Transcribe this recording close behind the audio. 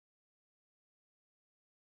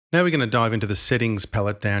Now we're going to dive into the settings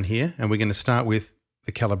palette down here, and we're going to start with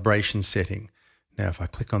the calibration setting. Now if I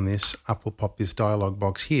click on this, up will pop this dialog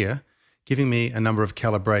box here, giving me a number of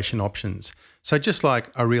calibration options. So just like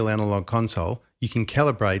a real analog console, you can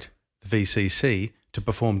calibrate the VCC to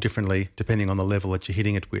perform differently depending on the level that you're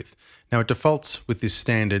hitting it with. Now it defaults with this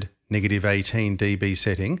standard -18 dB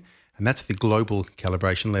setting, and that's the global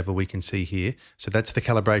calibration level we can see here. So that's the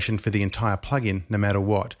calibration for the entire plugin, no matter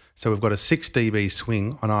what. So we've got a 6 dB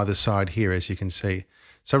swing on either side here, as you can see.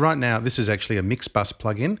 So right now, this is actually a mix bus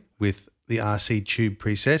plugin with the RC tube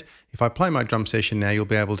preset. If I play my drum session now, you'll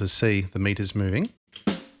be able to see the meters moving.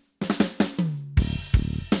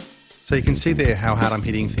 So you can see there how hard I'm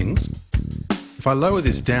hitting things. If I lower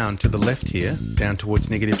this down to the left here, down towards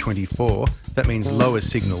 -24, that means lower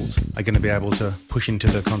signals are going to be able to push into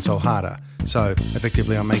the console harder. So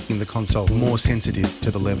effectively I'm making the console more sensitive to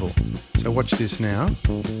the level. So watch this now,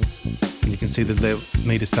 and you can see the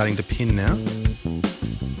meter starting to pin now.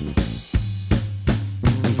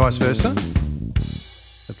 And vice versa.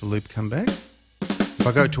 Let the loop come back. If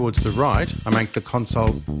I go towards the right, I make the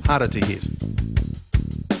console harder to hit.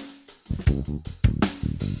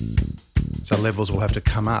 So levels will have to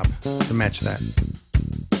come up to match that.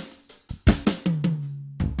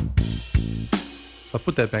 So I'll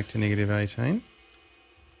put that back to -18.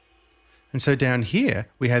 And so down here,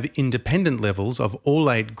 we have independent levels of all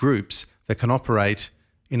 8 groups that can operate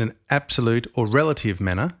in an absolute or relative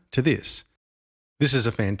manner to this. This is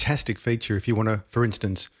a fantastic feature if you want to, for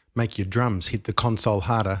instance, make your drums hit the console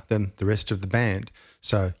harder than the rest of the band.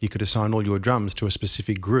 So you could assign all your drums to a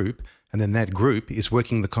specific group, and then that group is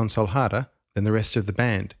working the console harder than the rest of the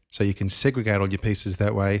band. So you can segregate all your pieces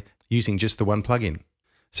that way using just the one plugin.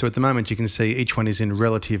 So at the moment you can see each one is in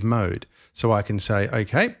relative mode. So I can say,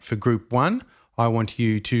 okay, for group 1, I want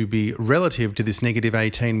you to be relative to this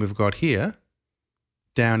 -18 we've got here,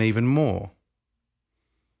 down even more.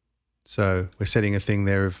 So we're setting a thing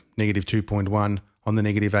there of -2.1 on the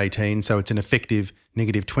 -18, so it's an effective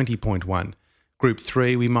 -20.1. Group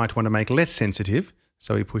 3, we might want to make less sensitive,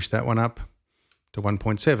 so we push that one up to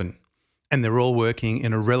 1.7. And they're all working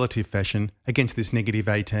in a relative fashion against this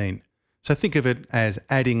 -18. So think of it as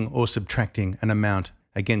adding or subtracting an amount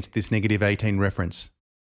against this -18 reference.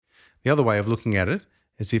 The other way of looking at it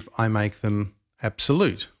is if I make them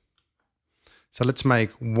absolute. So let's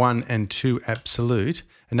make 1 and 2 absolute.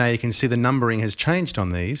 And now you can see the numbering has changed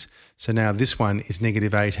on these. So now this one is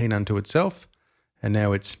 -18 unto itself, and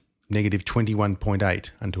now it's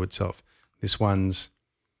 -21.8 unto itself. This one's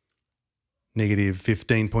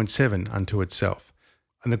 -15.7 unto itself.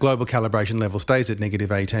 And the global calibration level stays at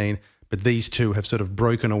 -18, but these two have sort of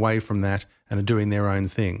broken away from that and are doing their own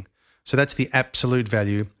thing. So that's the absolute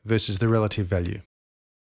value versus the relative value.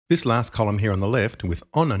 This last column here on the left with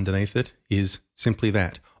on underneath it is simply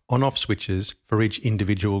that, on-off switches for each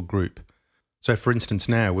individual group. So for instance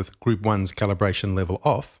now with group 1's calibration level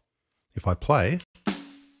off, if I play,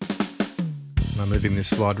 and I'm moving this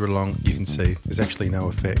slider along, you can see there's actually no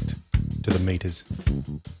effect to the meters.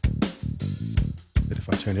 But if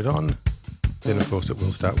I turn it on, then of course it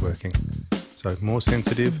will start working. So more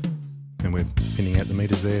sensitive, and we're pinning out the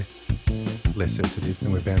meters there, less sensitive,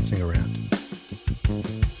 and we're bouncing around.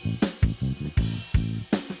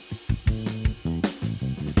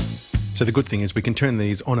 So the good thing is we can turn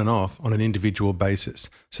these on and off on an individual basis.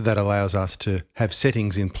 So that allows us to have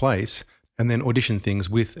settings in place and then audition things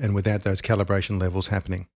with and without those calibration levels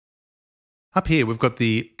happening. Up here, we've got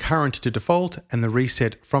the current to default and the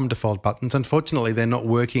reset from default buttons. Unfortunately, they're not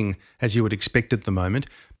working as you would expect at the moment,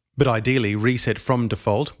 but ideally reset from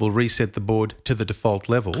default will reset the board to the default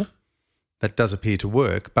level. That does appear to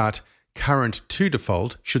work, but current to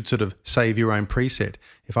default should sort of save your own preset.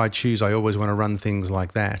 If I choose, I always want to run things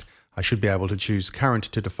like that, I should be able to choose current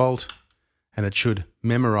to default, and it should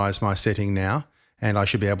memorize my setting now, and I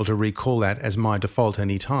should be able to recall that as my default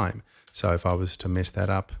any time. So if I was to mess that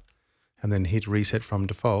up and then hit reset from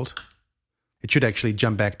default, it should actually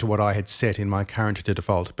jump back to what I had set in my current to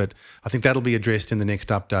default, but I think that'll be addressed in the next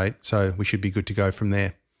update, so we should be good to go from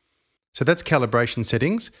there. So that's calibration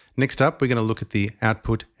settings. Next up, we're going to look at the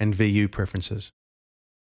output and VU preferences.